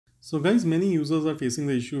So guys, many users are facing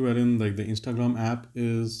the issue wherein like the Instagram app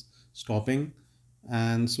is stopping.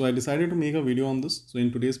 And so I decided to make a video on this. So in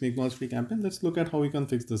today's Make Knowledge Free campaign, let's look at how we can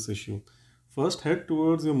fix this issue. First, head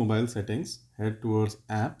towards your mobile settings, head towards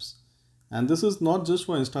apps. And this is not just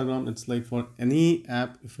for Instagram, it's like for any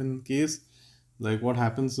app. If in case like what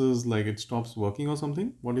happens is like it stops working or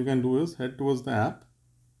something, what you can do is head towards the app.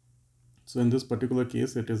 So in this particular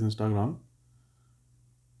case, it is Instagram.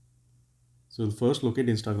 So you'll first locate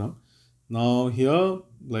Instagram. Now here,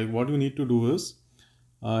 like what you need to do is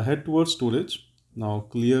head towards storage. Now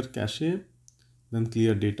clear cache, then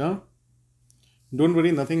clear data. Don't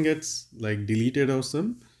worry, nothing gets like deleted or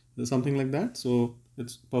something like that. So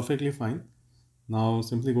it's perfectly fine. Now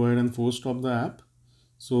simply go ahead and force stop the app.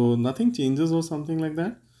 So nothing changes or something like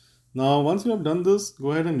that. Now once you have done this,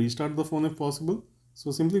 go ahead and restart the phone if possible.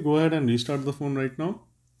 So simply go ahead and restart the phone right now.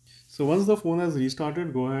 So once the phone has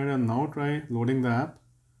restarted, go ahead and now try loading the app.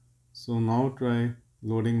 So now try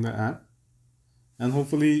loading the app and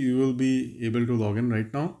hopefully you will be able to log in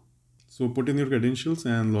right now. So put in your credentials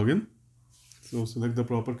and log in. So select the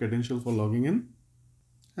proper credential for logging in.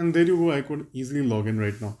 And there you go, I could easily log in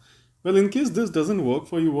right now. Well, in case this doesn't work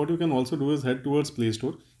for you, what you can also do is head towards Play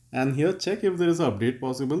Store and here check if there is an update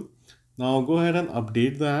possible. Now go ahead and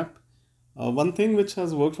update the app. One thing which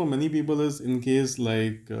has worked for many people is in case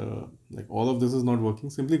like all of this is not working,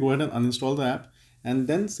 simply go ahead and uninstall the app and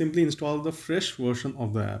then simply install the fresh version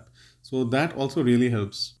of the app. So that also really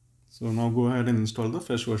helps. So now go ahead and install the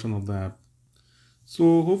fresh version of the app.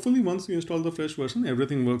 So hopefully once you install the fresh version,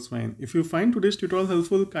 everything works fine. If you find today's tutorial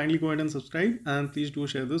helpful, kindly go ahead and subscribe and please do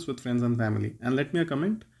share this with friends and family and let me a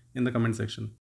comment in the comment section.